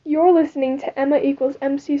You're listening to Emma equals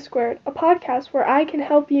MC squared, a podcast where I can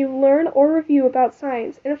help you learn or review about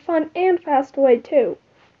science in a fun and fast way too.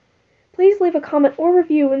 Please leave a comment or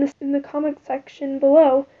review in the comment section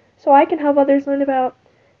below so I can help others learn about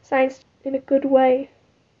science in a good way.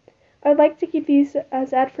 I'd like to keep these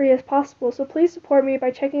as ad-free as possible, so please support me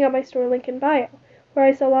by checking out my store link in bio, where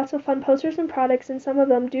I sell lots of fun posters and products, and some of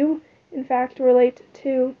them do, in fact, relate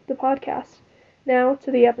to the podcast. Now,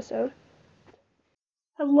 to the episode.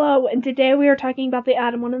 Hello, and today we are talking about the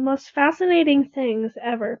atom, one of the most fascinating things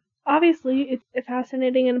ever. Obviously, it's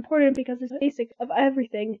fascinating and important because it's the basic of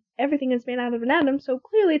everything. Everything is made out of an atom, so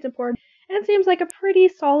clearly it's important, and it seems like a pretty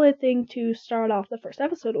solid thing to start off the first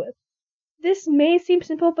episode with. This may seem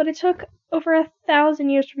simple, but it took over 1,000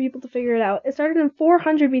 years for people to figure it out. It started in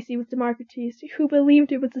 400 BC with Democritus, who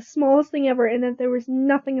believed it was the smallest thing ever and that there was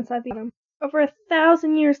nothing inside the atom. Over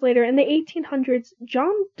 1,000 years later, in the 1800s,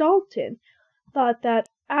 John Dalton thought that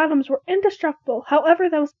atoms were indestructible. However,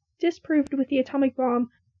 that was disproved with the atomic bomb,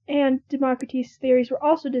 and Democritus' theories were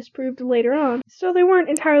also disproved later on, so they weren't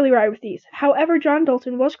entirely right with these. However, John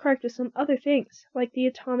Dalton was correct with some other things, like the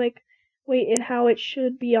atomic weight and how it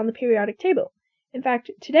should be on the periodic table. In fact,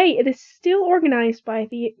 today it is still organized by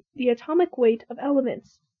the atomic weight of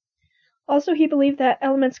elements. Also, he believed that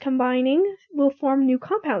elements combining will form new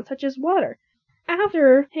compounds, such as water.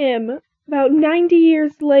 After him, about 90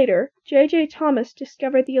 years later, J.J. Thomson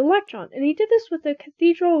discovered the electron, and he did this with a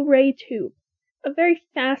cathedral ray tube, a very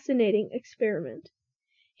fascinating experiment.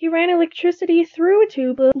 He ran electricity through a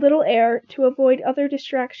tube with little air to avoid other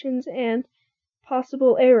distractions and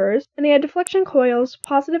possible errors, and he had deflection coils,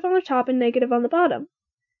 positive on the top and negative on the bottom.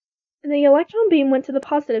 And the electron beam went to the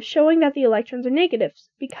positive, showing that the electrons are negatives,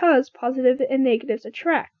 because positive and negatives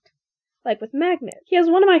attract, like with magnets. He has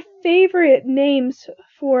one of my favorite names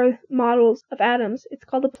for models of atoms. It's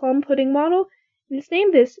called the plum pudding model, and it's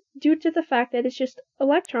named this due to the fact that it's just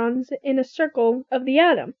electrons in a circle of the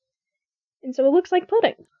atom, and so it looks like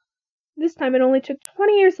pudding. This time it only took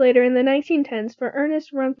 20 years later, in the 1910s, for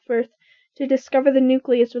Ernest Rutherford to discover the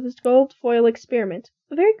nucleus with his gold foil experiment.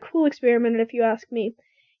 A very cool experiment, if you ask me.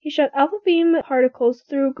 He shot alpha beam particles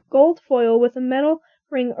through gold foil with a metal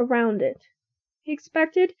ring around it. He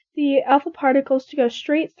expected the alpha particles to go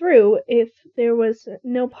straight through if there was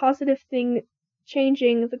no positive thing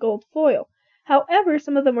changing the gold foil. However,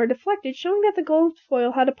 some of them were deflected, showing that the gold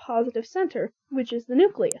foil had a positive center, which is the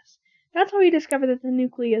nucleus. That's how he discovered that the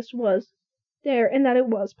nucleus was there and that it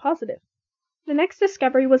was positive. The next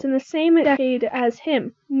discovery was in the same decade as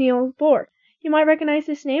him, Niels Bohr. You might recognize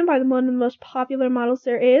this name by one of the most popular models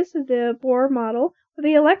there is, the Bohr model, where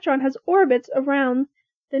the electron has orbits around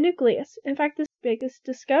the nucleus. In fact, this biggest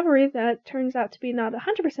discovery that turns out to be not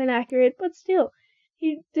 100% accurate, but still,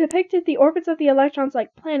 he depicted the orbits of the electrons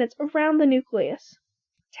like planets around the nucleus.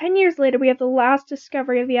 10 years later, we have the last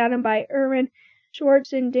discovery of the atom by Erwin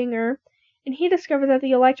Schwarzenegger, and he discovered that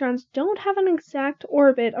the electrons don't have an exact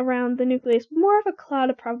orbit around the nucleus, but more of a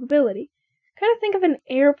cloud of probability. Kind of think of an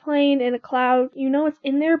airplane in a cloud. You know it's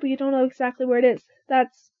in there, but you don't know exactly where it is.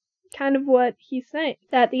 That's kind of what he's saying.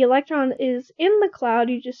 That the electron is in the cloud,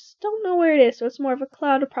 you just don't know where it is, so it's more of a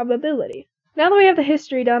cloud of probability. Now that we have the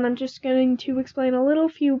history done, I'm just going to explain a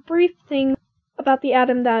few brief things about the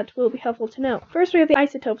atom that will be helpful to know. First, we have the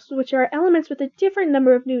isotopes, which are elements with a different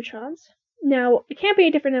number of neutrons. Now, it can't be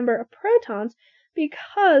a different number of protons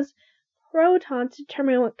because protons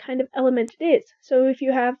determine what kind of element it is. So if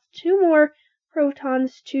you have two more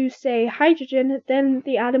protons to, say, hydrogen, then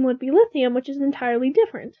the atom would be lithium, which is entirely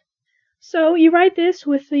different. So you write this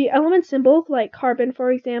with the element symbol, like carbon,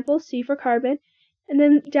 for example, C for carbon, and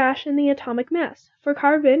then dash in the atomic mass. For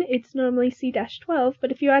carbon, it's normally C-12,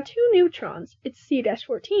 but if you add two neutrons, it's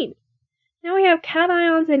C-14. Now we have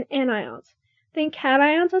cations and anions. Think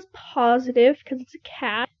cations as positive, because it's a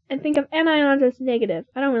cat, and think of anions as negative.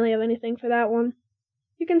 I don't really have anything for that one.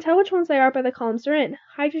 You can tell which ones they are by the columns they're in.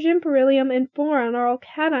 Hydrogen, beryllium, and boron are all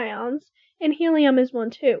cations, and helium is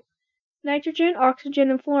one too. Nitrogen,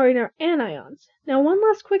 oxygen, and fluorine are anions. Now, one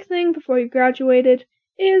last quick thing before you graduated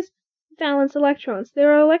is valence electrons. They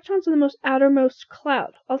are electrons in the most outermost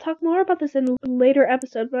cloud. I'll talk more about this in a later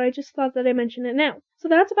episode, but I just thought that I mentioned it now. So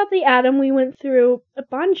that's about the atom. We went through a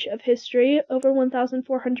bunch of history, over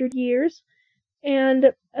 1,400 years,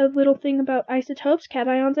 and a little thing about isotopes,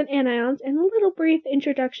 cations, and anions, and a little brief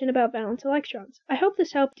introduction about valence electrons. I hope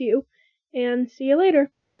this helped you, and see you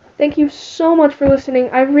later. Thank you so much for listening.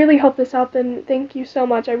 I really hope this helped, and thank you so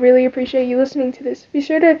much. I really appreciate you listening to this. Be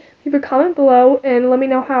sure to leave a comment below and let me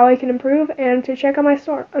know how I can improve, and to check out my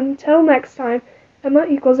store. Until next time, Emma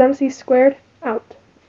equals MC squared, out.